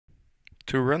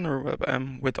To render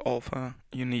WebM with Alpha,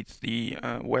 you need the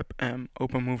WebM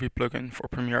OpenMovie plugin for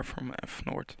Premiere from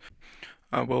Fnord.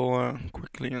 I will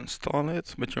quickly install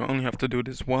it, but you only have to do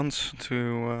this once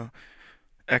to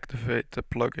activate the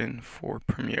plugin for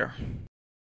Premiere.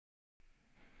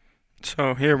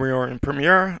 So here we are in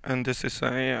Premiere, and this is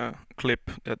a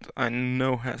clip that I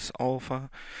know has Alpha.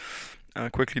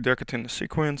 Quickly drag it in the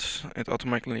sequence, it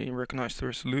automatically recognizes the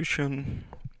resolution.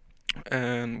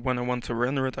 And when I want to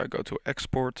render it, I go to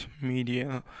Export,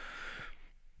 Media,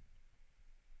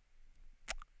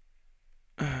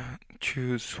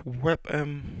 choose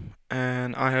WebM,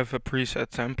 and I have a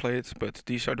preset template, but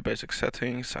these are the basic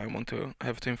settings. I want to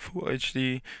have it in Full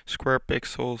HD, square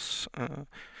pixels,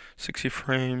 60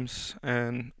 frames,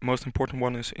 and most important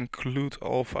one is include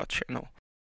alpha channel.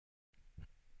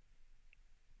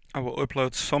 I will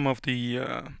upload some of the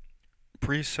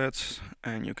presets,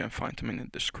 and you can find them in the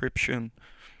description.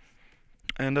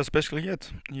 And that's basically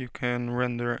it. You can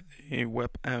render a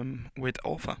WebM with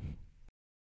alpha.